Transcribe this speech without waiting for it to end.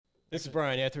This is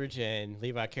Brian Etheridge and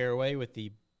Levi Caraway with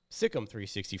the Sikkim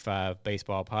 365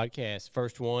 Baseball Podcast.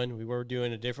 First one, we were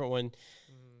doing a different one.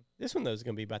 This one, though, is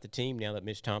going to be about the team now that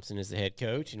Mitch Thompson is the head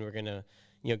coach, and we're going to,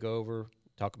 go over,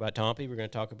 talk about Tompy. We're going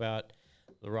to talk about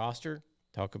the roster,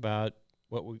 talk about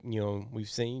what you've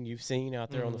seen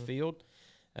out there on the field.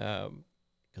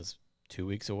 Because 2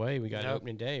 weeks away, we got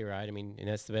opening day, right? I mean, and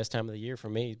that's the best time of the year for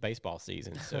me, baseball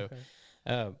season. So,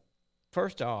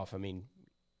 first off, I mean,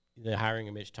 the hiring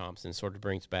of Mitch Thompson sort of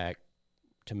brings back,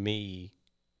 to me,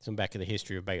 some back to the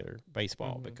history of Baylor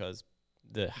baseball, because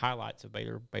the highlights of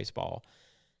Baylor baseball,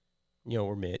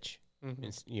 were Mitch.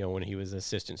 And, when he was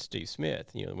assistant Steve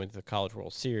Smith, went to the College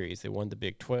World Series. They won the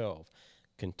Big 12,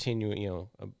 continuing,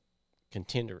 a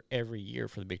contender every year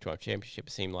for the Big 12 championship,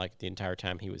 it seemed like, the entire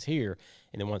time he was here.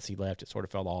 And then once he left, it sort of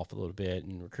fell off a little bit,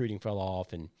 and recruiting fell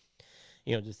off, and,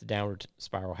 just the downward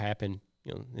spiral happened.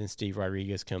 Then Steve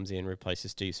Rodriguez comes in, replaces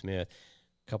Steve Smith.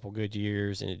 A couple good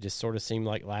years, and it just sort of seemed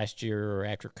like last year or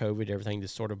after COVID, everything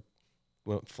just sort of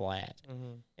went flat.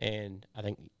 And I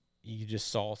think you just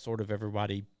saw sort of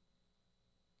everybody,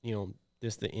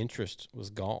 just the interest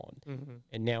was gone.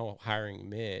 And now hiring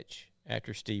Mitch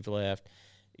after Steve left,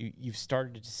 you've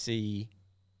started to see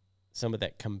some of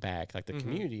that come back. Like the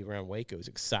community around Waco is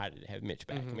excited to have Mitch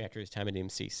back. I mean, after his time at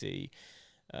MCC.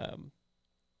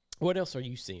 What else are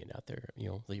you seeing out there,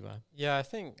 Levi? Yeah, I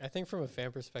think from a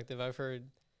fan perspective, I've heard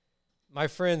my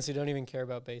friends who don't even care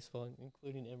about baseball,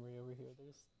 including Emory over here, they're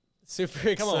just super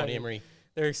excited. Come on, Emory.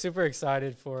 They're super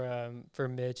excited for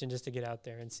Mitch and just to get out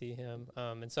there and see him.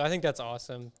 And so I think that's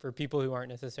awesome for people who aren't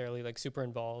necessarily like super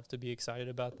involved to be excited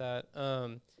about that.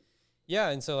 Yeah,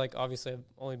 and so like obviously I've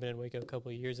only been in Waco a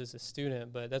couple of years as a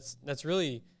student, but that's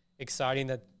really exciting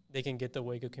that they can get the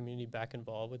Waco community back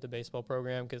involved with the baseball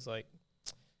program, because like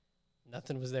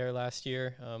nothing was there last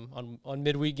year. On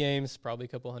midweek games, probably a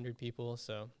couple hundred people.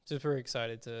 So super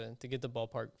excited to get the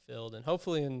ballpark filled, and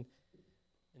hopefully in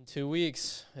 2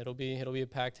 weeks it'll be a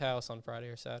packed house on Friday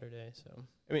or Saturday. So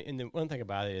I mean, and the one thing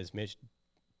about it is Mitch,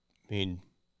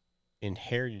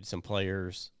 inherited some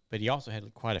players, but he also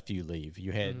had quite a few leave.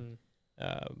 You had,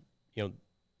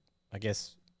 I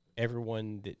guess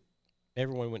everyone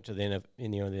went to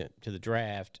the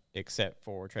draft except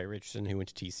for Trey Richardson, who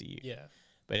went to TCU. Yeah.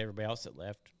 But everybody else that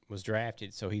left was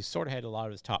drafted, so he's sort of had a lot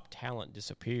of his top talent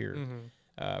disappear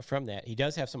from that. He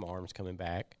does have some arms coming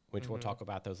back, which we'll talk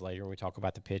about those later when we talk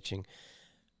about the pitching.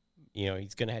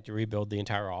 He's going to have to rebuild the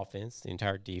entire offense, the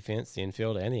entire defense, the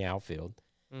infield, and the outfield.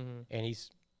 And he's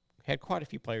had quite a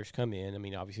few players come in. I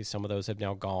mean, obviously some of those have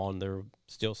now gone. There are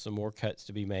still some more cuts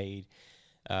to be made,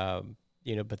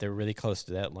 but they're really close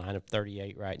to that line of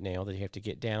 38 right now that they have to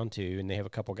get down to, and they have a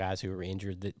couple guys who are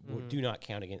injured that do not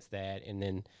count against that. And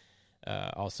then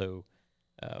also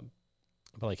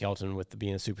Blake Helton, with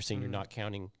being a super senior, not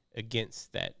counting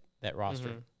against that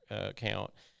roster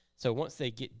count. So once they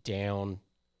get down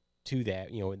to that,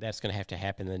 that's going to have to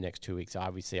happen in the next 2 weeks.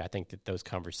 Obviously, I think that those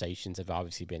conversations have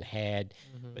obviously been had,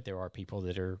 but there are people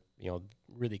that are,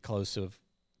 really close of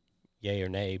yay or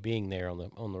nay being there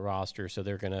on the roster. So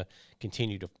they're going to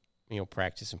continue to,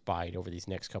 practice and fight over these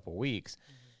next couple of weeks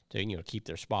to, keep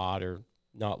their spot or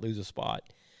not lose a spot.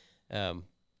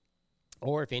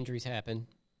 Or if injuries happen,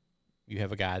 you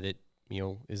have a guy that,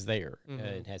 is there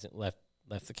and hasn't left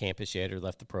the campus yet or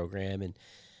left the program. And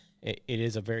it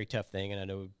is a very tough thing. And I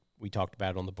know we talked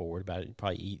about it on the board about it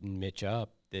probably eating Mitch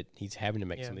up, that he's having to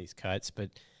make some of these cuts. But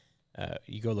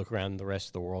you go look around the rest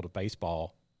of the world of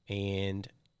baseball, and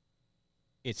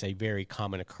it's a very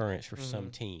common occurrence for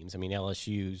some teams. I mean,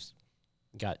 LSU's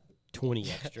got 20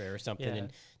 extra or something,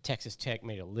 and Texas Tech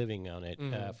made a living on it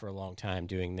for a long time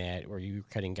doing that, where you were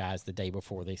cutting guys the day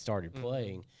before they started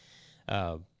playing.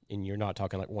 And you're not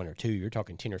talking like one or two, you're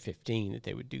talking 10 or 15 that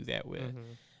they would do that with.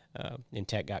 And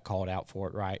Tech got called out for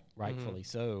it, rightfully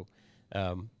so.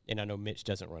 And I know Mitch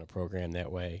doesn't run a program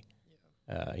that way.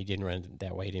 He didn't run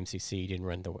that way at MCC. He didn't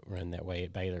run that way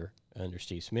at Baylor under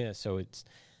Steve Smith. So it's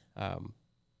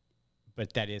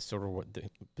but that is sort of what the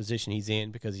position he's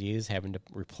in, because he is having to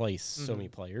replace so many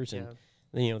players. And,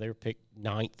 they were picked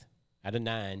 9th out of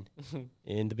 9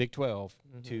 in the Big 12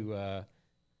 to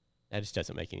that just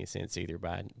doesn't make any sense either,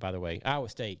 by the way. Iowa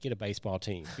State, get a baseball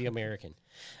team, be American.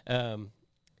 To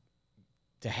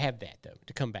have that, though,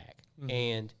 to come back.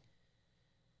 And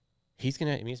he's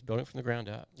building from the ground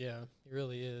up. Yeah, he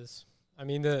really is. I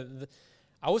mean,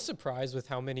 I was surprised with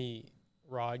how many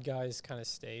Rod guys kind of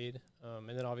stayed. And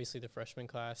then obviously the freshman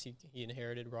class, he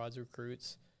inherited Rod's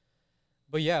recruits.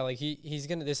 But yeah, like he's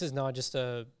going to, this is not just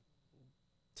a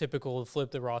typical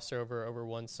flip the roster over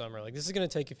one summer. Like this is going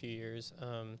to take a few years.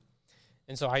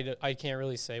 so I can't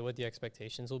really say what the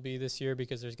expectations will be this year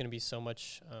because there's going to be so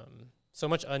much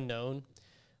unknown.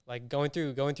 Like going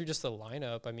through just the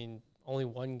lineup, I mean, only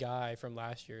one guy from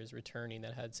last year is returning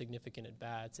that had significant at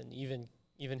bats, and even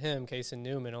him, Kason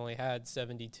Newman, only had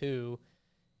 72,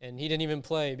 and he didn't even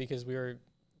play because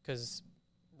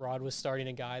Rod was starting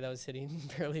a guy that was hitting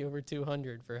barely over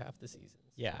 200 for half the season. So.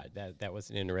 Yeah, that was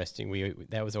an interesting.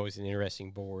 That was always an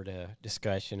interesting board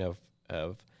discussion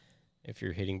of if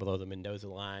you're hitting below the Mendoza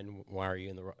line, why are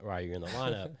you in the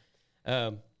lineup?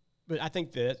 But I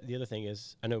think that the other thing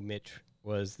is, I know Mitch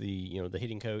was the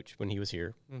hitting coach when he was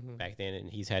here back then, and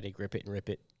he's had a grip it and rip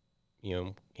it.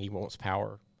 He wants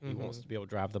power. He wants to be able to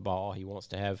drive the ball. He wants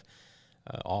to have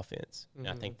offense. And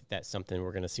I think that's something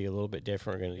we're going to see a little bit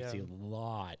different. We're going to see a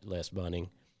lot less bunting,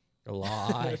 a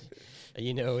lot,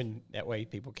 and that way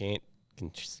people can't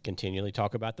continually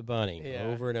talk about the bunting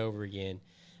over and over again.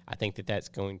 I think that's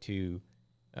going to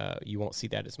you won't see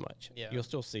that as much. Yeah. You'll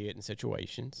still see it in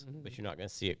situations, but you're not going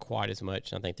to see it quite as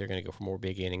much. And I think they're going to go for more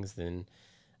big innings than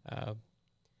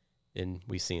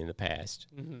we've seen in the past.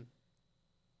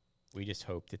 We just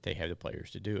hope that they have the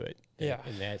players to do it.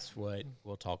 And that's what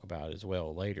we'll talk about as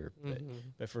well later.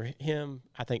 But for him,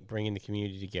 I think bringing the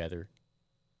community together,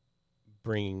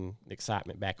 bringing the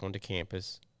excitement back onto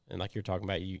campus, and like you're talking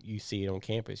about, you see it on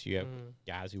campus. You have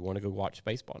guys who want to go watch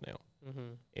baseball now.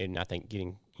 And I think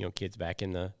getting kids back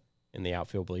in the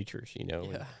outfield bleachers, and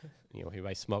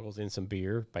everybody smuggles in some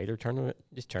beer. Baylor,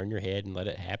 just turn your head and let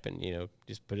it happen.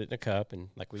 Just put it in a cup and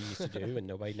like we used to do, and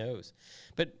nobody knows.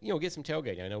 But get some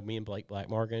tailgating. I know me and Blake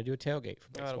Blackmar are going to do a tailgate for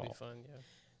baseball. That'll be fun. Yeah.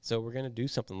 So we're going to do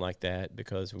something like that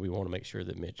because we want to make sure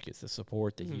that Mitch gets the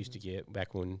support that he used to get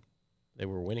back when they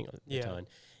were winning a ton.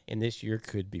 And this year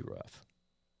could be rough.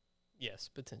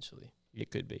 Yes, potentially. It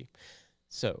could be.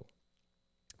 So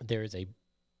there is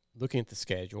looking at the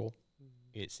schedule,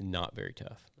 it's not very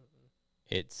tough.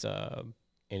 It's and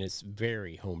it's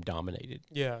very home dominated.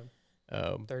 Yeah.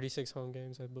 36 home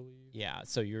games, I believe. Yeah,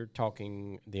 so you're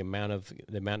talking the amount of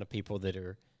people that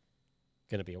are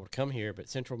going to be able to come here, but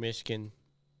Central Michigan,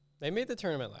 they made the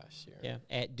tournament last year. Yeah,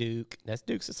 at Duke.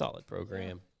 Duke's a solid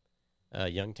program. Yeah.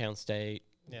 Youngstown State.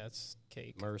 Yeah, it's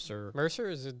cake. Mercer. Mercer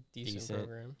is a decent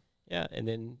program. Yeah, and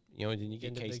then then you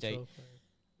get K-State.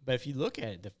 But if you look at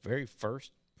it, the very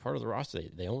first part of the roster,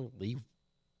 they only leave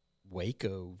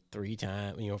Waco 3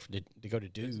 times, to go to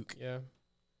Duke. Yeah.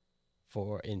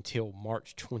 Until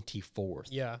March 24th.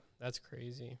 Yeah, that's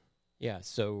crazy. Yeah,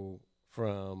 so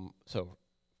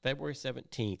February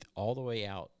 17th all the way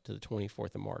out to the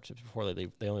 24th of March before they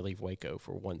leave. They only leave Waco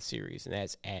for one series, and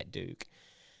that's at Duke.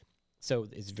 So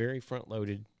it's very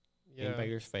front-loaded in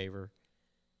Baylor's favor.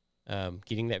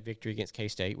 Getting that victory against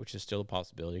K-State, which is still a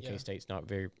possibility. Yeah. K-State's not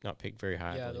picked very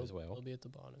high as well. They'll be at the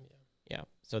bottom. Yeah.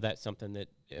 So that's something that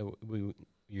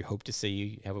you hope to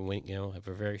see. Have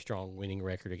a very strong winning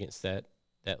record against that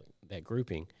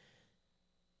grouping,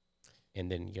 and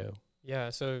then you go. Yeah.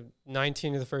 So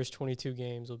 19 of the first 22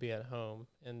 games will be at home,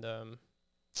 and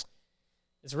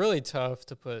it's really tough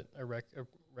to put a record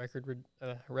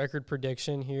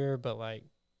prediction here, but like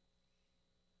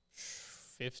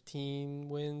 15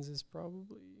 wins is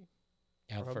probably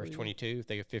out of the first 22. If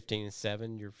they get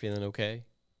 15-7, you're feeling okay.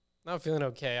 Not feeling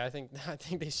okay. I think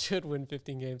they should win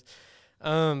 15 games.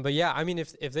 But yeah, I mean,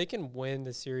 if they can win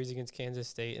the series against Kansas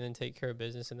State and then take care of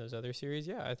business in those other series,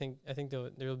 yeah, I think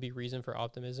there'll be reason for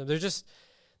optimism. There's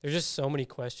just so many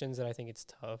questions that I think it's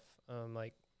tough.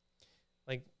 Like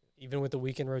even with the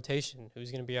weekend rotation,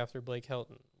 who's going to be after Blake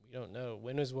Helton? We don't know.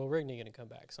 When is Will Rigney going to come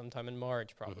back? Sometime in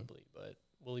March, probably. But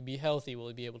will he be healthy? Will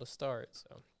he be able to start?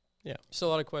 So yeah, just a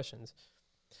lot of questions.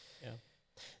 Yeah.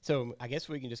 So I guess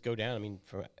we can just go down. I mean,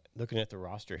 from looking at the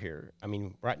roster here, I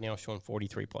mean, right now it's showing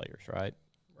 43 players, right?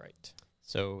 Right.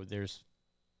 So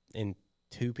and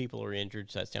 2 people are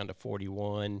injured, so that's down to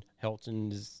 41. Helton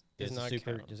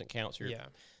doesn't count.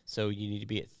 So you need to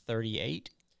be at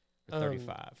 38 or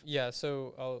 35. Yeah,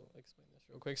 so I'll explain this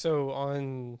real quick. So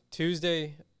on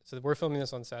Tuesday, so we're filming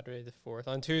this on Saturday the 4th.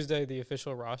 On Tuesday, the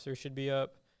official roster should be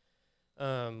up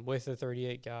with the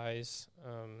 38 guys.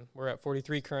 We're at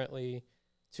 43 currently.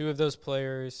 2 of those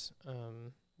players,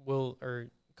 Colin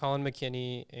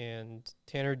McKinney and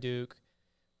Tanner Duke,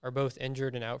 are both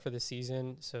injured and out for the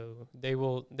season, so they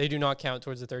do not count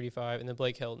towards the 35. And then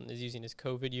Blake Helton is using his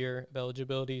COVID year of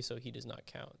eligibility, so he does not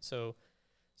count. So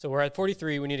we're at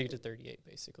 43. We need to get to 38,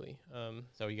 basically.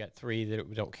 So you got 3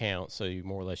 that don't count. So you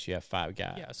more or less you have 5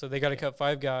 guys. Yeah. So they got to cut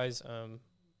 5 guys,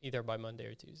 either by Monday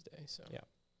or Tuesday. So yeah,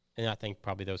 and I think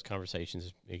probably those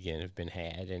conversations again have been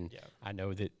had, and I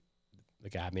know that the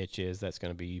guy Mitch that's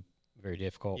going to be very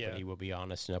difficult, but he will be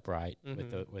honest and upright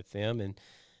with them. And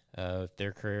If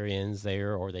their career ends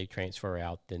there or they transfer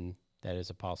out, then that is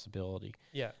a possibility.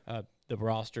 Yeah. The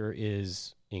roster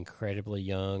is incredibly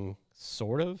young,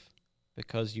 sort of,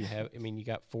 because you have, you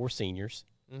got 4 seniors,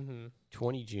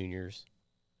 20 juniors,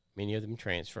 many of them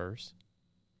transfers,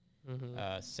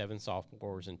 7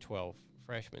 sophomores, and 12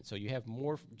 freshmen. So you have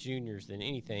more juniors than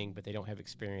anything, but they don't have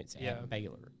experience at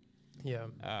Baylor. Yeah.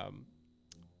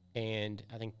 And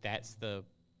I think that's the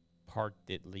part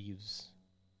that leaves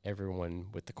everyone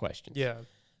with the questions. Yeah.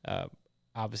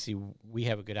 Obviously, we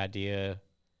have a good idea.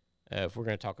 If we're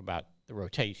going to talk about the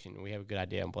rotation, we have a good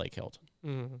idea on Blake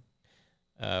Hilton.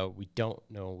 We don't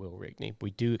know Will Rigney.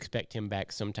 We do expect him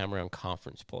back sometime around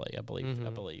conference play, I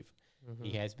believe.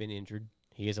 He has been injured.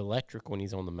 He is electric when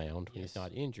he's on the mound, when he's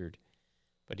not injured.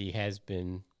 But he has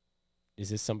been – is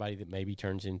this somebody that maybe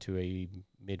turns into a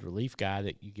mid-relief guy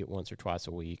that you get once or twice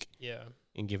a week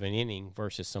and give an inning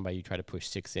versus somebody you try to push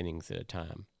 6 innings at a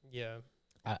time? Yeah.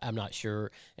 I'm not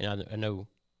sure. And I know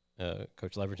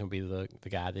Coach Leverton will be the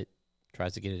guy that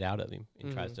tries to get it out of him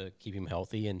and tries to keep him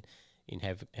healthy and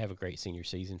have a great senior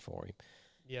season for him.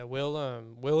 Yeah,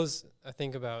 Will is, I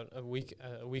think, about a week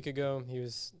ago.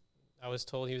 I was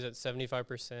told he was at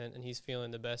 75%, and he's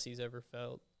feeling the best he's ever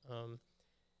felt.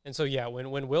 And so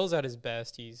when Will's at his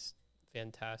best, he's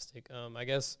fantastic. I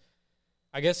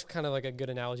guess kind of like a good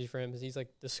analogy for him is he's like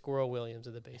the Squirrel Williams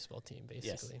of the baseball team,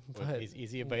 basically. Yes. But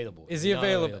is he available? Is he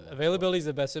available? Availability is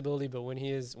the best ability, but when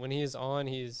he is on,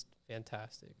 he is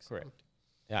fantastic. So. Correct.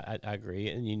 Yeah, I agree.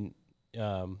 And you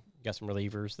got some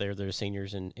relievers there. They're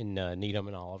seniors in Needham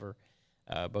and Oliver.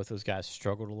 Both those guys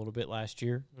struggled a little bit last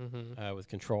year with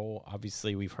control.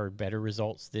 Obviously, we've heard better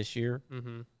results this year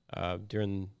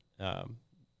during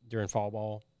fall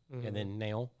ball and then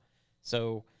now.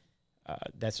 So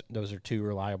those are 2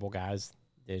 reliable guys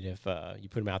that if you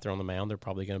put them out there on the mound, they're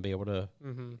probably going to be able to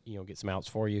get some outs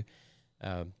for you.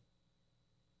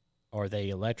 Are they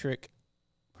electric?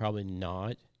 Probably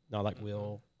not. Not like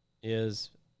Will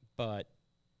is, but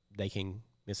they can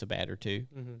miss a bat or 2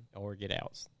 or get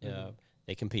outs.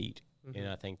 They compete, and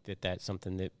I think that's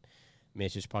something that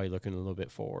Mitch is probably looking a little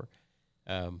bit for.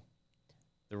 The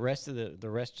rest of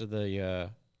the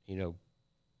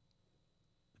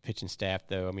pitching staff,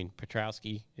 though,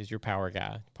 Petrowski is your power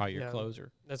guy, probably your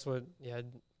closer. That's what,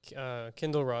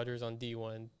 Kendall Rogers on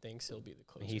D1 thinks he'll be the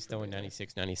closer. He's throwing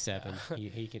 96, 97. Yeah.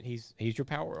 He's your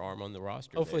power arm on the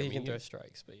roster. Hopefully he can throw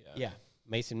strikes, but yeah.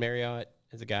 Mason Marriott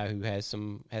is a guy who has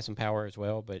some power as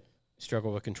well, but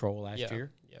struggled with control last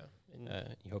year. Yeah.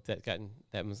 You hope that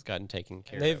one's gotten taken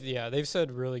care of. They've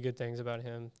said really good things about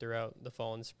him throughout the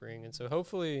fall and spring, and so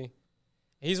hopefully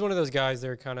he's one of those guys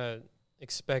they're kind of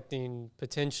expecting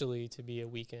potentially to be a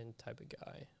weekend type of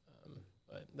guy,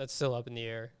 but that's still up in the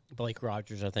air. Blake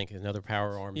Rogers, I think, is another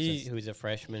power arm who's a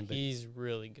freshman, but he's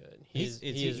really good. He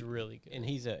is really good, and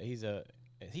he's the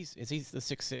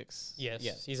 6'6".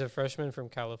 Yes, he's a freshman from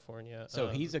California. So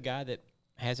he's a guy that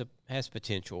has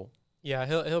potential. Yeah,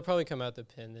 he'll probably come out the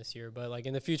pen this year, but like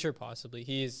in the future, possibly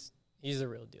he's the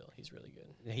real deal. He's really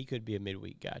good. He could be a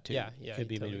midweek guy too. Yeah, could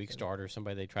be a midweek starter.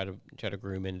 Somebody they try to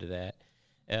groom into that.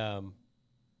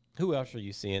 Who else are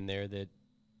you seeing there?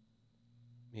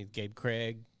 Gabe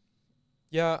Craig.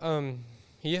 Yeah,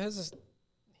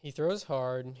 he throws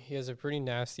hard. He has a pretty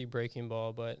nasty breaking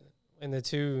ball, but in the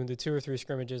two or three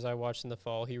scrimmages I watched in the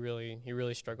fall, he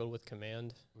really struggled with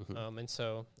command. And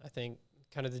so I think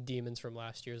kind of the demons from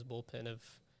last year's bullpen of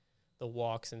the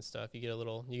walks and stuff. You get a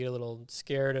little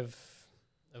scared of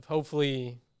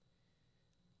hopefully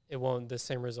the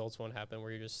same results won't happen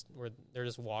where they're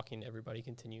just walking everybody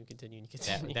continue.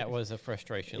 That was a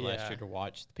frustration last year to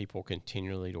watch people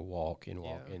continually to walk,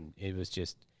 and it was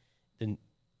just. Then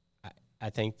I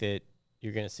think that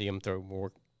you're going to see them throw more,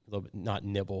 a little bit, not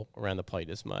nibble around the plate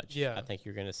as much. Yeah, I think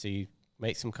you're going to see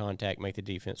make some contact, make the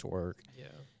defense work. Yeah.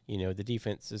 The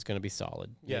defense is going to be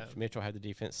solid. Yeah. Mitch will have the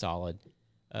defense solid.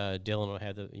 Dylan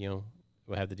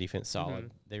will have the defense solid.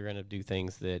 They're going to do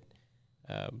things that,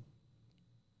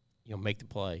 make the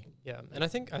play. Yeah, and I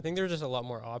think there's just a lot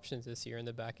more options this year in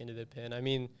the back end of the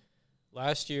pen.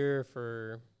 Last year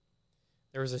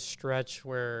there was a stretch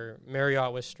where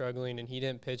Marriott was struggling and he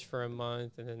didn't pitch for a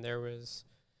month, and then there was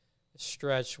a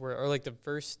stretch where, like the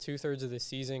first 2/3 of the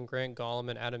season, Grant Gollum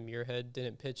and Adam Muirhead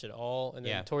didn't pitch at all, and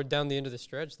then toward down the end of the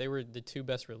stretch, they were the 2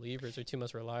 best relievers or 2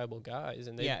 most reliable guys,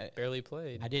 and they barely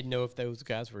played. I didn't know if those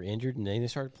guys were injured and then they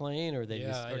started playing, or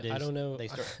I don't know.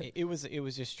 It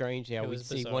was just strange. Yeah, we'd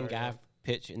see one guy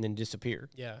pitch and then disappear.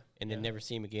 Yeah, and then never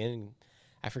see him again. And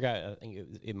I forgot. I think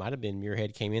it might have been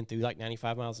Muirhead came in through like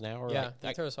 95 miles an hour. Yeah,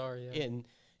 that throws hard. Yeah, and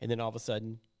then all of a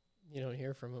sudden you don't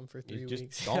hear from him for 3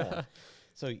 weeks. Just gone.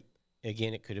 So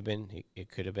again, it could have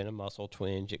been a muscle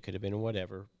twinge, it could have been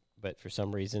whatever, but for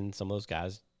some reason, some of those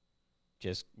guys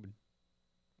just,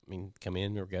 come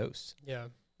in or ghosts. Yeah.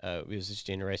 It was just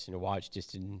interesting to watch.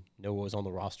 Just didn't know what was on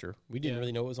the roster. We didn't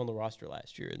really know what was on the roster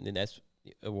last year, and then that's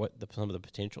some of the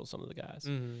potential of some of the guys.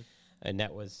 And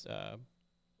that was,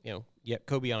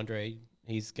 Kobe Andre.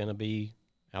 He's gonna be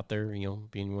out there,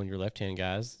 being one of your left-hand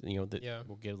guys. That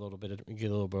will get a little bit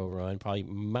of run. Probably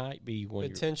might be one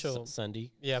potential of your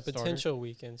Sunday. Yeah, potential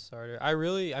weekend starter.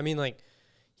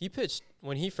 He pitched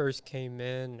when he first came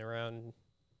in around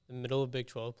the middle of Big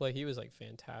 12 play. He was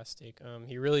fantastic.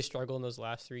 He really struggled in those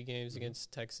last 3 games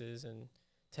against Texas and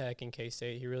Tech and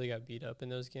K-State. He really got beat up in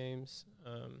those games.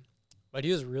 But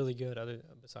he was really good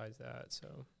besides that.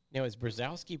 So now is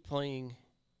Brzezowski playing?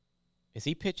 Is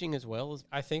he pitching as well as?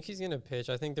 I think he's going to pitch.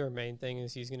 I think their main thing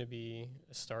is he's going to be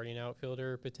a starting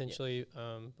outfielder potentially.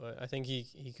 Yeah. But I think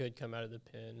he could come out of the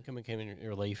pen. Come in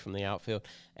relief from the outfield.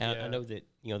 And I know that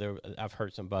I've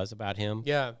heard some buzz about him.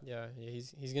 Yeah.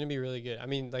 He's going to be really good.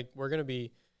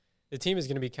 The team is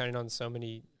going to be counting on so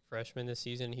many freshmen this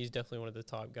season. He's definitely one of the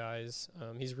top guys.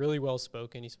 He's really well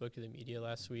spoken. He spoke to the media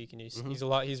last week, and he's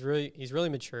really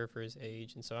mature for his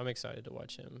age. And so I'm excited to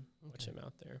watch him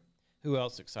out there. Who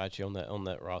else excites you on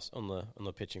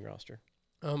the pitching roster?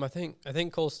 I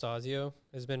think Cole Stasio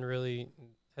has been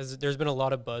there's been a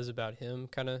lot of buzz about him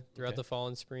kind of throughout the fall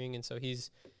and spring, and so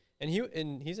he's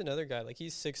another guy,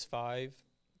 he's 6'5"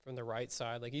 from the right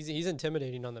side. He's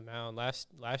intimidating on the mound.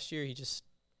 Last year he just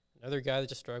another guy that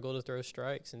just struggled to throw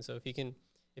strikes, and so if he can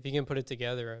put it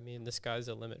together, the sky's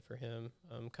the limit for him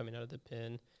coming out of the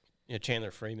pen. Chandler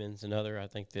Freeman's another. I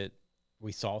think that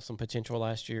we saw some potential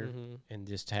last year, and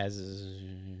just has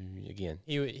again.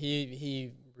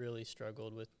 He really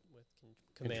struggled with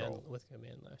command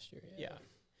last year. Yeah.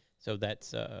 So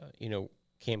that's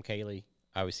Cam Cayley,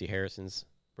 obviously Harrison's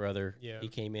brother. Yeah. He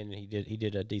came in and he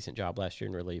did a decent job last year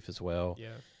in relief as well.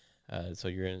 Yeah. So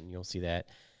you'll see that.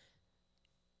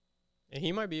 And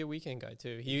he might be a weekend guy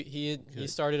too. He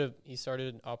started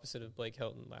opposite of Blake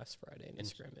Helton last Friday in the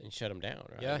scrimmage and shut him down.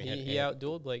 Right? Yeah, he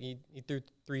outdueled Blake. He threw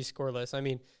 3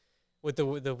 scoreless. With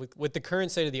the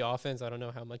current state of the offense, I don't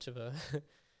know how much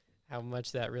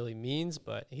that really means,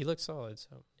 but he looked solid.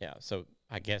 So yeah. So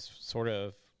I guess sort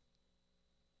of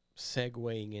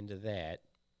segueing into that,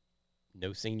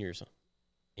 no seniors,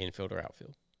 infield or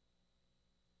outfield.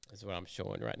 That's what I'm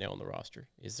showing right now on the roster.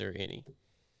 Is there any?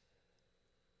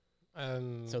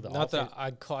 So I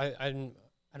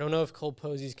don't know if Cole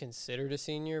Posey's considered a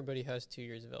senior, but he has 2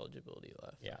 years of eligibility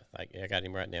left. Yeah, I got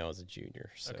him right now as a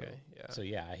junior. So, okay, yeah. So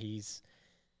yeah, he's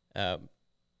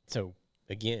so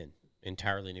again,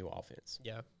 entirely new offense.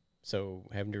 Yeah. So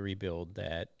having to rebuild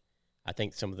that. I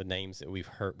think some of the names that we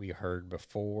heard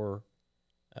before,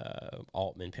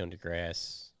 Altman,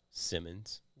 Pendergrass,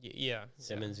 Simmons. Yeah.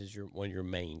 Simmons is one of your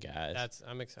main guys.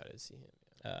 I'm excited to see him.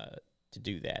 To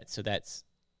do that. So that's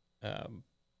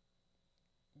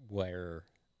where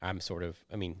I'm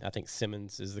I think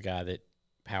Simmons is the guy that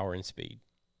power and speed.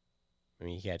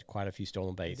 He had quite a few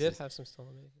stolen bases. He did have some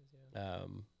stolen bases, yeah.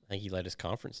 I think he led his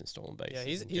conference in stolen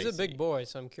bases. Yeah, he's a big boy,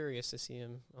 so I'm curious to see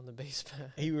him on the base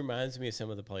path. He reminds me of some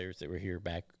of the players that were here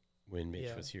back when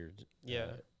Mitch was here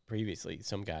previously.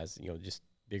 Some guys, just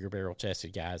bigger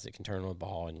barrel-chested guys that can turn on the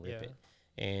ball and rip it.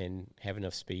 And have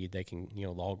enough speed, they can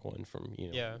log one from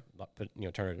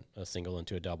turn a single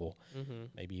into a double,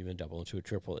 maybe even a double into a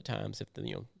triple at times if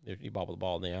you bobble the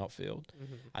ball in the outfield.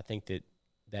 I think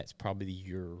that's probably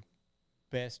your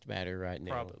best batter right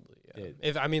now. Probably, yeah.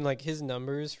 If his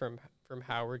numbers from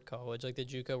Howard College, the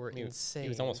JUCO, were insane. He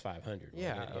was almost 500.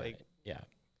 Yeah, yeah.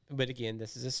 But again,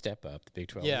 this is a step up. The Big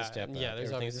 12 is a step up. Yeah,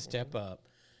 everything's a step up.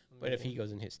 But if he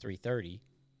goes and hits 330.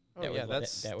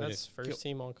 That's first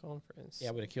team all conference.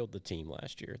 Yeah, would have killed the team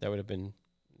last year. That would have been,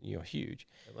 huge.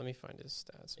 Let me find his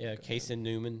stats. Yeah, Kason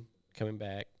Newman coming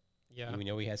back. Yeah, we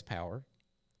know he has power.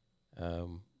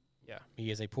 He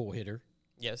is a pull hitter.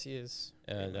 Yes, he is.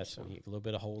 That's a little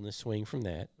bit of hole in his swing from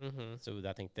that. So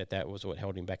I think that was what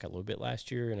held him back a little bit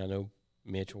last year. And I know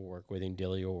Mitch will work with him.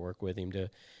 Dilly will work with him to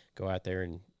go out there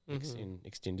and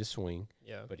extend his swing.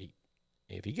 Yeah, but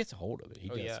if he gets a hold of it, he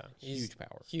does huge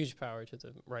power. Huge power to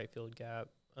the right field gap.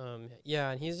 And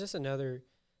he's just another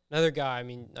guy.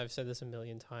 I've said this a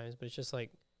million times, but it's just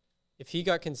if he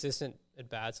got consistent at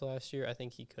bats last year, I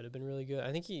think he could have been really good.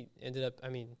 I think he ended up.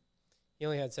 He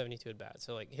only had 72 at bats,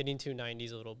 so hitting 290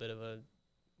 is a little bit of a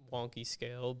wonky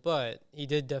scale, but he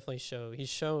did definitely show. He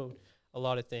showed a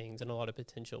lot of things and a lot of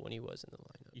potential when he was in the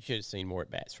lineup. You should have seen more at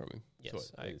bats from him.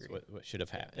 Yes, I agree. What should have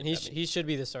happened. And he should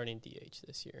be the starting DH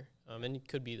this year, and he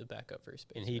could be the backup first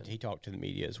baseman. And he talked to the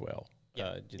media as well.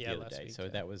 did the other day. Week, so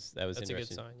that was That's interesting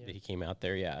a good sign, that he came out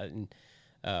there. Yeah, and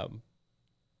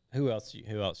who else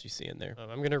you see in there?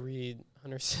 I'm gonna read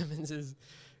Hunter Simmons'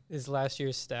 his last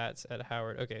year's stats at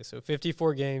Howard. Okay, so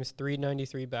 54 games,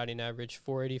 393 batting average,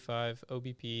 485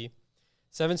 OBP,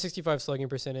 765 slugging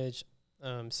percentage,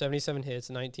 77 hits,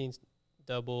 19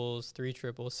 doubles, 3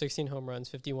 triples, 16 home runs,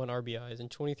 51 RBIs,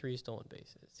 and 23 stolen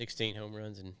bases. 16 home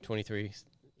runs and 23.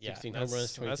 Yeah, 16 home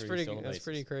runs, 23 stolen bases. That's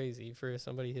pretty crazy for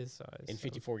somebody his size. In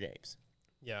 54 games.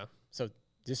 Yeah. So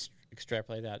just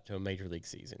extrapolate that to a major league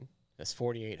season. That's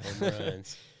 48 home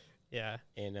runs. Yeah.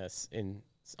 And in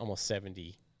almost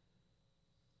 70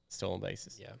 stolen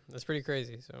bases. Yeah, that's pretty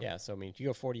crazy. So yeah, so I mean, if you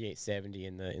go 48-70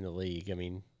 in the league, I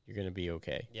mean, you're going to be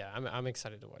okay. Yeah, I'm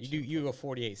excited to watch. You go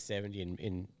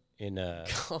 48-70 in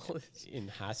college, in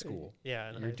high school.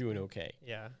 Yeah, you're doing okay.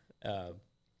 Yeah.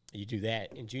 You do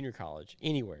that in junior college,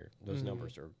 anywhere, those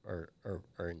numbers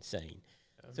are insane.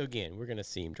 So again, we're going to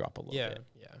see him drop a little bit.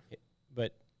 Yeah.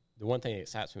 But the one thing that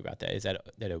excites me about that is that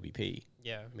OBP.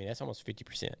 Yeah. I mean, that's almost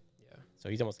 50%. Yeah. So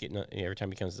he's almost getting every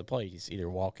time he comes to the plate, he's either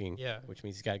walking, which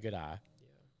means he's got a good eye,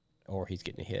 or he's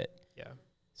getting a hit. Yeah.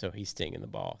 So he's stinging the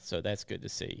ball. So that's good to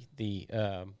see. The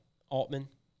Altman,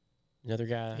 another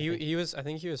guy. I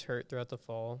think he was hurt throughout the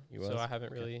fall. So I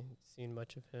haven't really seen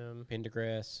much of him.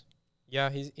 Pendergrass. Yeah,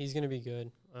 he's going to be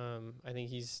good. I think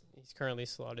he's currently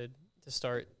slotted to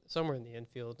start somewhere in the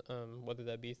infield, whether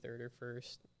that be third or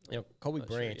first. You know, Colby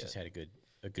Branch has had a good.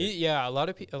 A lot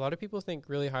of people think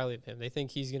really highly of him. They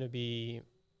think he's going to be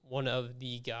one of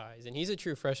the guys, and he's a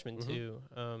true freshman too.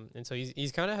 And so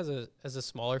he's kind of has a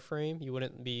smaller frame. You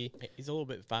wouldn't be. He's a little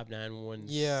bit 5'9",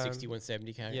 160,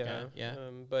 170 kind of guy. Yeah.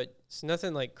 But it's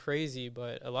nothing like crazy.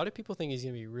 But a lot of people think he's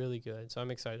going to be really good. So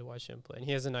I'm excited to watch him play. And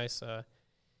he has a nice.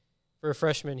 For a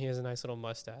freshman, he has a nice little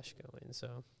mustache going.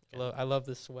 So I love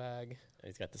the swag.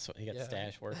 He's got the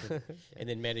stash working. And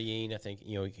then Medellin, I think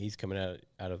he's coming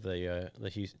out of the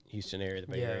Houston area, the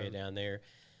Bay Area down there.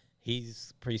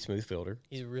 He's a pretty smooth fielder.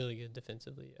 He's really good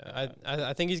defensively.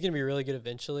 I think he's going to be really good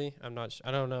eventually. I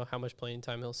don't know how much playing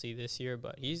time he'll see this year,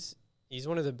 but he's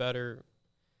one of the better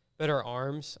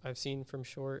arms I've seen from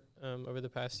short over the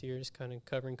past years, kind of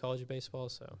covering college baseball.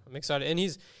 So I'm excited. And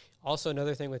he's also,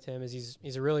 another thing with him is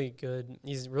he's really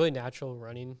natural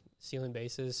running, stealing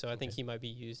bases. So I think he might be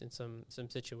used in some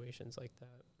situations like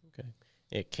that. Okay.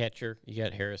 Yeah, catcher, you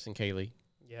got Harrison Cayley.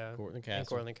 Yeah. Cortland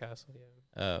Castle.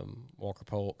 Yeah. Walker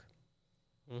Polk.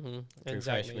 Mm-hmm. And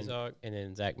Zach Mazok. And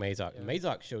then Zach Mazok. Yeah.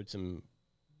 Mazok showed some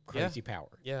crazy power.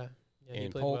 Yeah.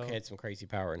 And Polk had some crazy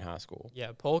power in high school.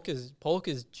 Yeah, Polk is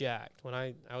jacked. When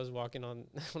I was walking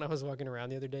around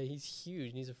the other day, he's huge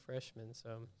and he's a freshman.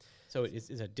 So it's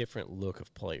a different look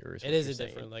of players. It is a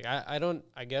different. Like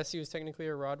I guess he was technically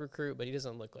a Rod recruit, but he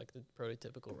doesn't look like the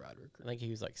prototypical Rod recruit. I think he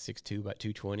was like 6'2", about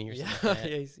 220 or something. Like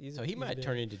that. So he might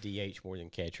turn into DH more than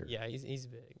catcher. Yeah, he's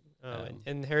big.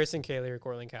 And Harrison Cayley or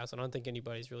Cortland Castle, I don't think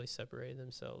anybody's really separated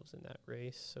themselves in that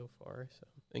race so far. So.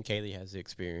 And Cayley has the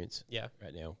experience. Yeah.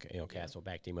 Right now, Castle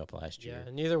backed him up last year. Yeah,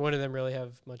 and neither one of them really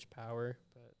have much power,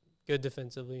 but good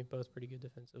defensively. Both pretty good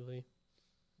defensively.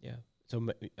 Yeah. So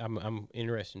I'm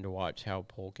interested to watch how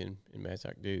Polk and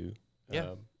Mazak do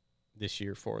this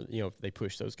year for if they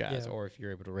push those guys or if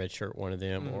you're able to redshirt one of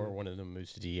them or one of them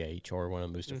moves to DH or one of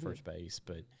them moves to first base.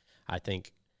 But I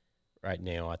think right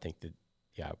now that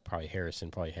probably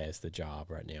Harrison has the job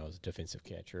right now as a defensive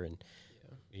catcher, and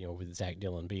with Zach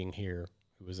Dillon being here,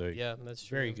 who was a that's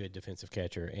very good defensive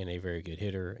catcher and a very good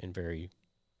hitter, and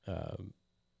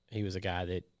he was a guy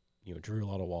that drew a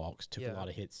lot of walks, took a lot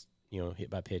of hits, hit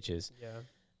by pitches,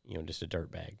 just a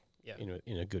dirtbag,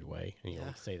 in a good way. You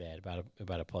don't say that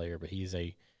about a player, but he was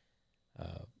a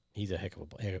heck of a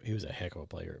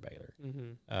player at Baylor.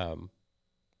 Mm-hmm.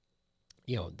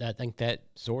 I think that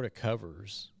sort of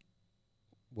covers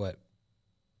what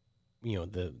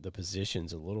the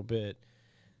positions a little bit.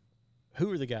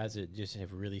 Who are the guys that just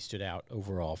have really stood out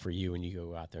overall for you when you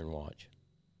go out there and watch?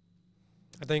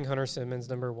 I think Hunter Simmons,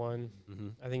 number one. Mm-hmm.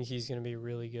 I think he's going to be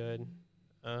really good.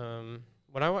 I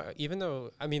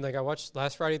watched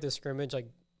last Friday at the scrimmage, like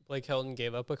Blake Helton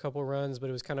gave up a couple runs, but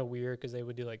it was kind of weird because they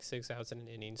would do like 6 outs in an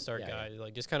inning, guys,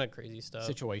 like just kind of crazy stuff.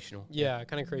 Situational. Yeah,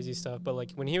 kind of crazy stuff. But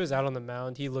like when he was out on the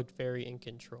mound, he looked very in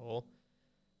control.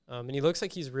 And he looks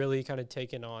like he's really kind of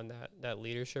taken on that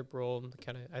leadership role.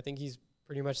 I think he's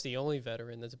pretty much the only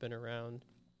veteran that's been around.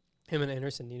 Him and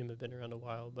Anderson Needham have been around a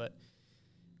while, but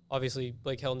obviously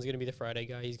Blake Helton's going to be the Friday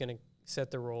guy. He's going to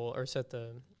set the role or set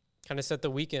the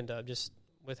weekend up just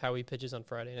with how he pitches on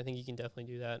Friday. And I think he can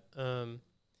definitely do that. I'm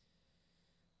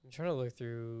trying to look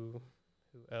through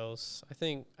who else.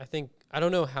 I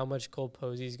don't know how much Cole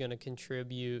Posey's going to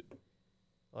contribute,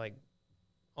 like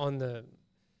on the.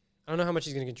 I don't know how much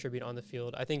he's going to contribute on the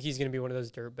field. I think he's going to be one of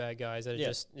those dirtbag guys that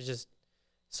is just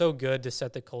so good to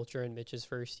set the culture in Mitch's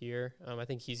first year. I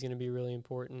think he's going to be really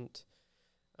important.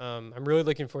 I'm really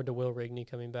looking forward to Will Rigney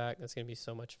coming back. That's going to be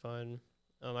so much fun.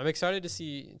 I'm excited to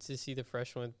see the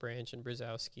freshman with Branch and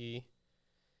Brzezowski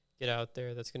get out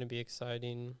there. That's going to be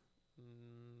exciting.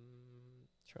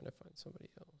 Trying to find somebody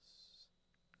else.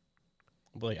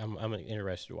 Blake, I'm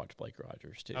interested to watch Blake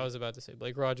Rogers too. I was about to say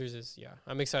Blake Rogers is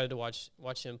I'm excited to watch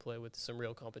him play with some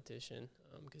real competition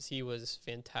because he was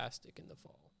fantastic in the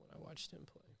fall when I watched him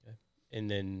play. Okay. And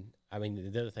then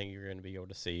the other thing you're going to be able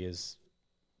to see is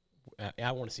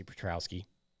I want to see Petrowski.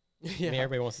 Yeah,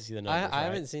 everybody wants to see the numbers. I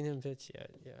haven't seen him pitch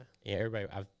yet. Yeah, everybody.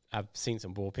 I've seen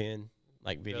some bullpen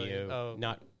video.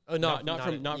 Really? Not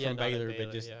from Baylor,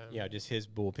 but just just his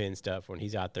bullpen stuff when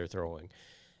he's out there throwing,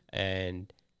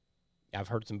 and I've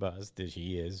heard some buzz that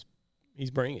he's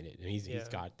bringing it, and he's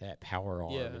got that power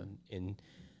arm, and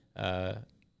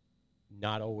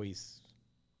not always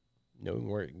knowing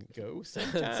where it goes.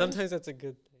 Sometimes that's a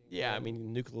good thing. Yeah,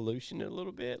 nucleolution a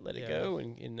little bit, let it go,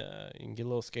 and get a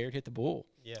little scared, hit the bull.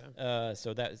 Yeah.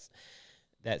 So that's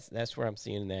where I'm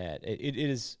seeing that. It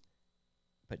is,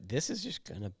 but this is just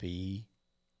gonna be.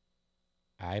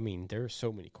 There are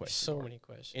so many questions. So many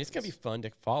questions. And it's gonna be fun to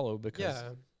follow because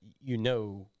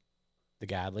the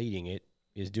guy leading it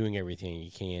is doing everything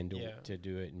he can to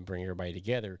do it and bring everybody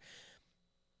together.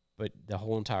 But the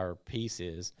whole entire piece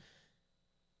is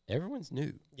everyone's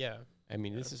new. Yeah.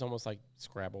 This is almost like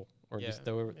Scrabble, or just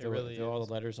throw all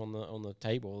the letters on the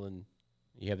table, and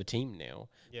you have a team now.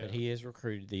 Yeah. But he has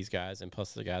recruited these guys, and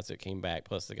plus the guys that came back,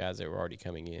 plus the guys that were already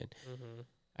coming in. Mm-hmm.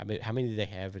 How many did they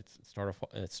have at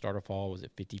start of fall? Was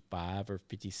it 55 or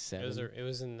 57? It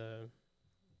was in the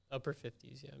upper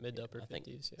 50s, mid to upper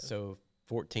 50s. Yeah. So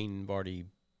 14 have already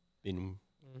been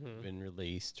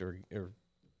released or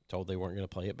told they weren't going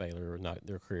to play at Baylor, or not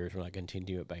their careers were not going to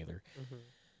continue at Baylor. Mm-hmm.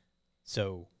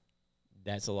 So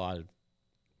that's a lot of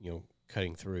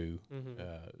cutting through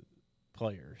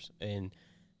players, and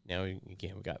now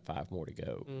again we got 5 more to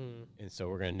go, and so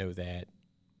we're going to know that.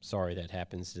 Sorry that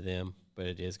happens to them, but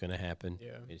it is going to happen.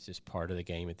 Yeah. It's just part of the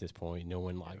game at this point. No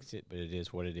one likes it, but it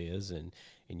is what it is, and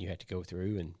you have to go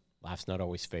through, and life's not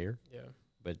always fair. Yeah.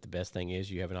 But the best thing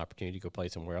is you have an opportunity to go play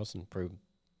somewhere else and prove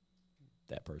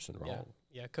that person wrong.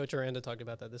 Yeah. Coach Aranda talked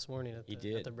about that this morning at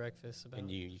the breakfast. And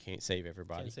you can't save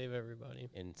everybody. Can't save everybody.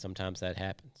 And sometimes that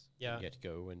happens. Yeah. You have to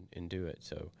go and do it.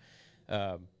 So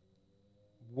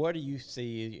what do you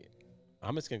see?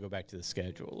 I'm just going to go back to the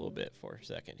schedule a little bit for a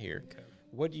second here. Okay.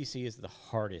 What do you see as the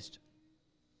hardest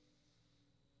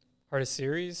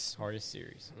series? Hardest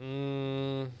series.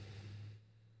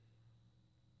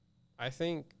 I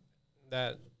think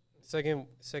that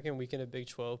second weekend of Big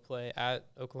 12 play at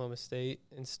Oklahoma State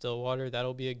in Stillwater,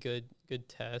 that'll be a good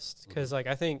test because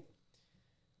I think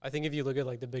if you look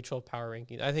at the Big 12 power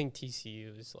rankings, I think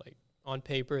TCU is on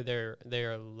paper they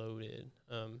are loaded.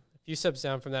 A few steps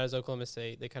down from that is Oklahoma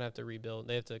State. They kind of have to rebuild.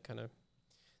 They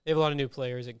have a lot of new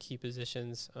players at key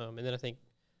positions, and then I think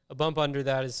a bump under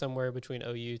that is somewhere between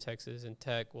OU, Texas, and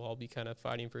Tech. We'll all be kind of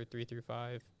fighting for 3 through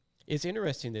 5. It's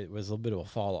interesting that it was a little bit of a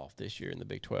fall off this year in the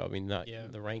Big 12. The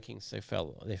rankings they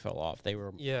fell off. They were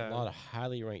a lot of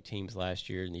highly ranked teams last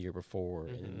year and the year before,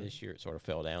 and then this year it sort of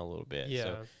fell down a little bit. Yeah.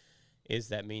 So does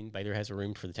that mean Baylor has a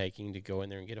room for the taking to go in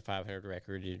there and get a 500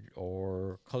 record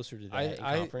or closer to that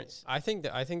conference? I think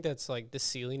that's the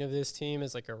ceiling of this team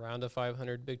is around a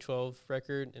 500 Big 12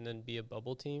 record and then be a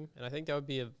bubble team. And I think that would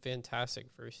be a fantastic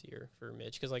first year for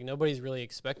Mitch because nobody's really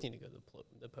expecting to go to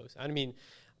the post.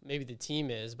 Maybe the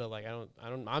team is, but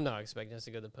I'm not expecting us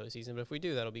to go to the postseason. But if we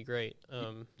do, that'll be great.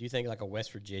 Do you think a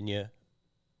West Virginia,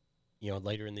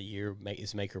 later in the year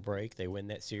is make or break? They win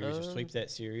that series or sweep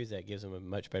that series, that gives them a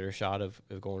much better shot of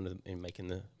going to and making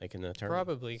the tournament.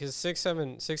 Probably because 6,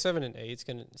 7, and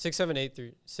 8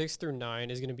 through 6 through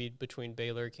 9 is going to be between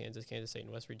Baylor, Kansas State,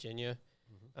 and West Virginia.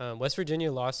 Mm-hmm. West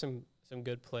Virginia lost some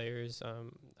good players.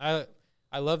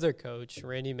 I love their coach,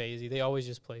 Randy Mazey. They always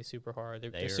just play super hard.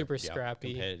 They're super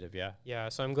scrappy, competitive. Yeah.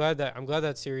 So I'm glad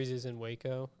that series is in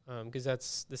Waco, because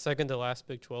that's the second to last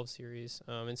Big 12 series.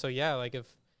 And so if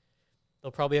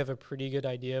they'll probably have a pretty good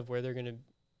idea of where they're going to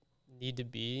need to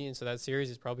be, and so that series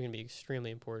is probably going to be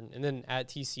extremely important. And then at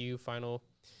TCU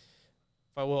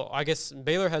I guess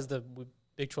Baylor has the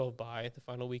Big 12 bye the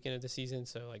final weekend of the season,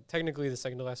 so technically the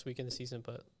second to last weekend of the season,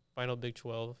 but final Big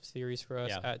 12 series for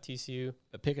us at TCU.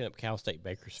 But picking up Cal State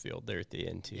Bakersfield there at the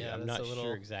end too. I'm not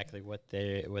sure exactly what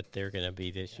they're going to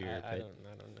be this year. I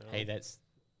don't know. Hey,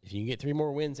 if you can get 3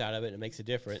 more wins out of it, it makes a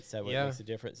difference. That makes a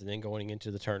difference. And then going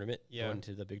into the tournament, going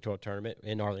to the Big 12 tournament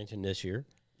in Arlington this year.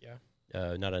 Yeah.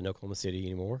 Not in Oklahoma City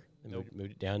anymore. They Nope.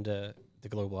 moved it down to the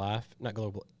Globe Life. Not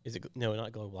Global. Is it? No,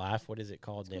 not Globe Life. What is it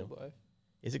called now? Globe Life.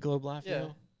 Is it Globe Life Yeah.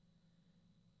 now?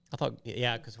 I thought,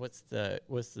 yeah, because what's the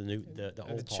new the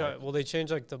old park? Well, they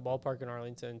changed like the ballpark in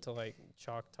Arlington to like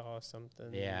Choctaw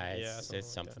something. Yeah, it's like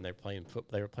something. that. They're playing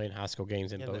They were playing high school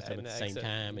games in Yeah, both of them at the same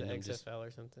time, the and then XFL just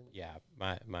or something. yeah,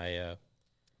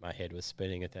 my head was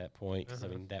spinning at that point 'cause, I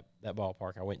Uh-huh. mean that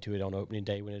ballpark, I went to it on opening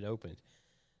day when it opened,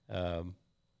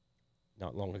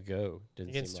 not long ago. Didn't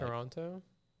Against seem like, Toronto,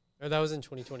 or that was in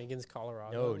 2020 against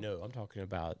Colorado. no, I'm talking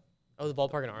about Oh, the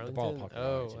ballpark in Arlington. ballpark in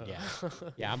Arlington,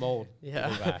 wow. yeah. I'm old. Yeah.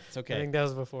 Levi. It's I okay. think that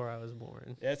was before I was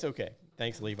born. That's okay.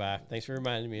 Thanks, Levi. Thanks for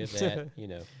reminding me of that.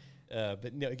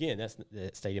 But no, again,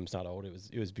 the stadium's not old.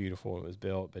 It was beautiful when it was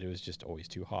built, but it was just always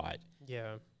too hot.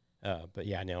 Yeah, But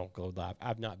yeah, now Globe Life.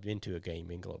 I've not been to a game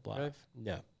in Globe Life. Really?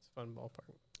 No, it's a fun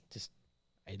ballpark.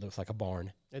 it looks like a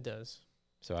barn. It does.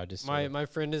 So I just My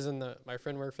friend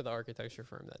worked for the architecture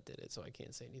firm that did it, so I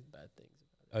can't say any bad things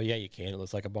oh yeah, you can. It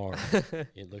looks like a barn. about it.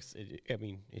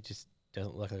 It just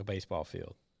doesn't look like a baseball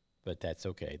field, but that's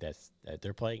okay.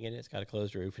 They're playing in it. It's got a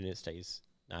closed roof and it stays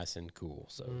nice and cool.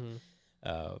 So,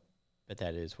 Mhm. but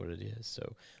that is what it is.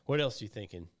 So, what else are you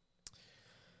thinking?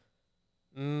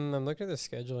 I'm looking at the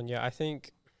schedule, and yeah, I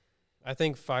think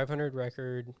 500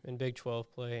 record in Big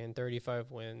 12 play and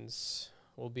 35 wins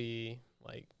will be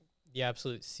like the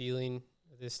absolute ceiling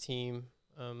of this team.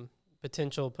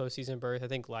 Potential postseason berth, I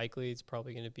think likely it's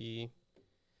probably going to be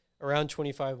around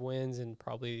 25 wins and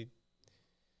probably,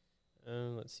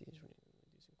 let's see, do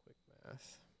some quick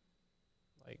math,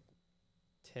 like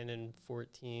 10 and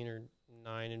 14 or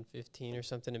 9 and 15 or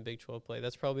something in Big 12 play.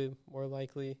 That's probably more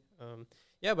likely.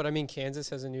 Yeah, but I mean, Kansas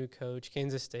has a new coach.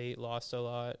 Kansas State lost a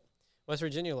lot. West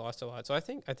Virginia lost a lot. So I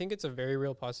think it's a very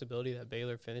real possibility that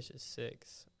Baylor finishes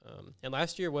 6th. And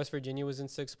last year, West Virginia was in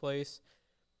 6th place,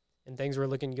 and things were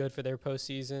looking good for their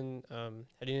postseason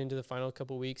heading into the final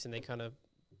couple weeks, and they kind of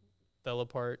fell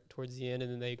apart towards the end,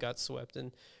 and then they got swept,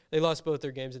 and they lost both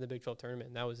their games in the Big 12 tournament,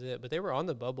 and that was it. But they were on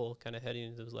the bubble kind of heading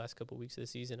into those last couple weeks of the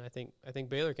season. I think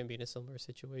Baylor can be in a similar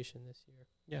situation this year.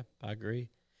 Yeah, I agree.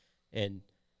 And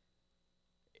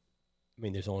I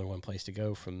mean, there's only one place to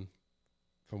go from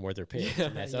where they're picked,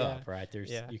 and that's up, right?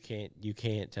 You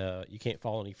can't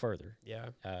fall any further. Yeah.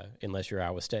 Unless you're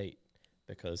Iowa State,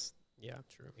 because Yeah,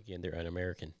 true. again, they're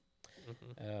un-American.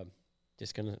 Mm-hmm.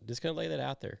 Just gonna lay that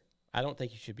out there. I don't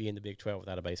think you should be in the Big 12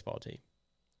 without a baseball team.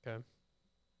 Okay.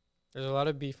 There's a lot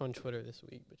of beef on Twitter this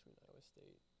week between Iowa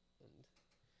State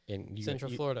and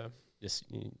Central Florida.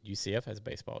 UCF has a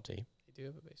baseball team. They do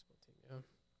have a baseball team, yeah.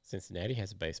 Cincinnati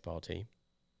has a baseball team.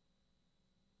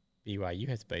 BYU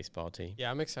has a baseball team.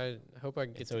 Yeah, I'm excited. I hope I can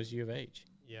And get so is U of H.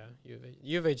 Yeah, U of H.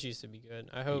 U of H used to be good.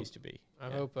 I It hope used to be. I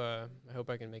hope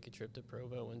I can make a trip to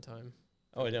Provo one time.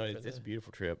 Oh, no, for it's a the-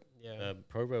 beautiful trip. Yeah.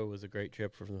 Provo was a great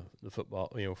trip for the football,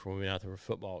 for when we went out there for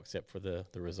football, except for the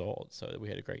results. So we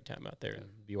had a great time out there. Yeah.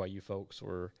 And BYU folks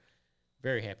were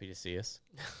very happy to see us.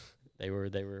 They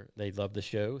loved the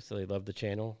show, so they loved the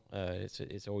channel.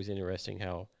 It's always interesting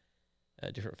how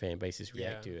different fan bases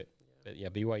react to it. But yeah,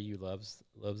 BYU loves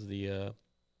the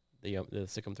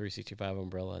Sikkim 365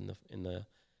 umbrella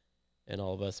and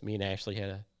all of us. Me and Ashley had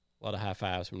a lot of high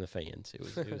fives from the fans. It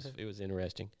was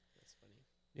interesting. That's funny.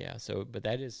 Yeah. So, but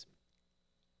that is,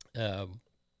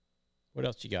 what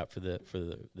else you got for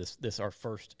this our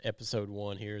first episode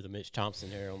 1 here, the Mitch Thompson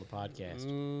here on the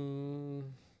podcast?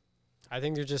 I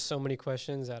think there's just so many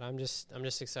questions that I'm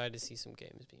just excited to see some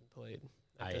games being played.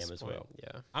 I am as well.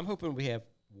 Yeah. I'm hoping we have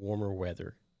warmer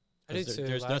weather. I do 'Cause too.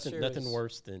 There's Last year nothing was-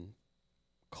 worse than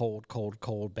cold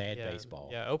bad yeah, baseball.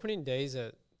 Yeah, opening day's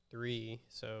at 3,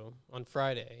 so on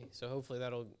Friday. So hopefully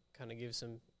that'll kind of give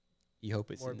some. You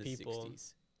hope it's more in the people.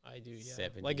 60s. I do, yeah.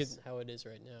 70s. Like how it is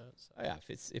right now. So. Oh, yeah,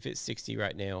 if it's 60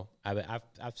 right now,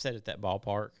 I've sat at that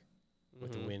ballpark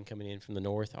with the Mhm. wind coming in from the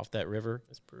north off that river.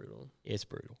 It's brutal. It's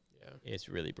brutal. Yeah. It's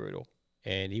really brutal.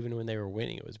 And even when they were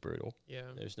winning, it was brutal.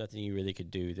 Yeah. There's nothing you really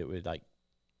could do that would like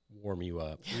warm you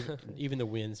up. Even the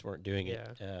winds weren't doing it.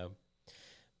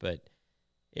 But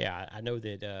yeah, I know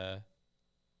that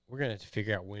we're gonna have to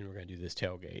figure out when we're gonna do this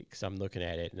tailgate because I'm looking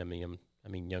at it, and I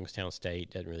mean Youngstown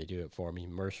State doesn't really do it for me.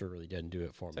 Mercer really doesn't do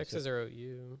it for me. Texas or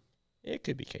OU. It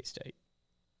could be K-State.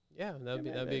 Yeah, that'd be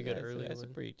a good early That's a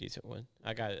one. pretty decent one.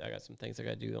 I got some things I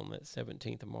got to do on that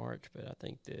 17th of March, but I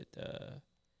think that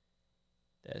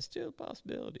that's still a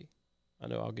possibility. I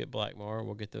know I'll get Blackmar and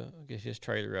we'll get his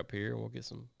trailer up here and we'll get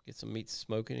some meat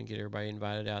smoking and get everybody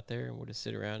invited out there and we'll just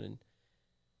sit around and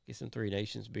get some Three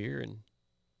Nations beer and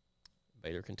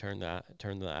Baylor can turn the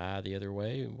eye the other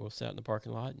way and we'll sit out in the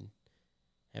parking lot and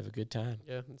have a good time.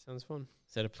 Yeah, that sounds fun.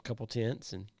 Set up a couple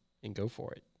tents and and go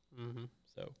for it. Mm-hmm.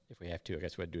 So if we have to, I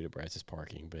guess we'd do it at Brazos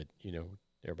Parking, but,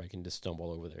 everybody can just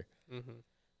stumble over there.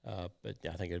 Mm-hmm. But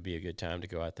I think it would be a good time to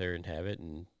go out there and have it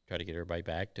and try to get everybody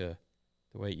back to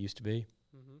the way it used to be.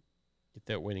 Mm-hmm. Get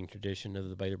that winning tradition of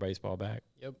the Baylor baseball back.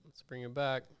 Yep, let's bring it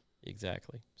back.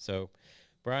 Exactly. So,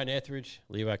 Brian Etheridge,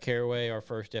 Levi Caraway, our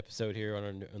first episode here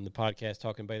on the podcast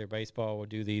Talking Baylor Baseball. We'll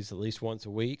do these at least once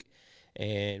a week,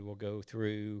 and we'll go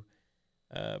through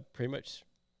pretty much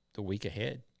the week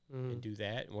ahead and do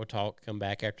that. And we'll come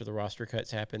back after the roster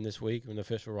cuts happen this week when the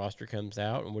official roster comes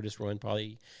out, and we'll just run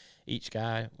probably each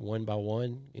guy one by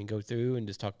one and go through and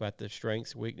just talk about the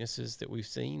strengths, weaknesses that we've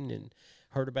seen and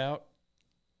heard about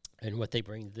and what they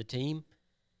bring to the team.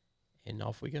 And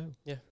off we go. Yeah,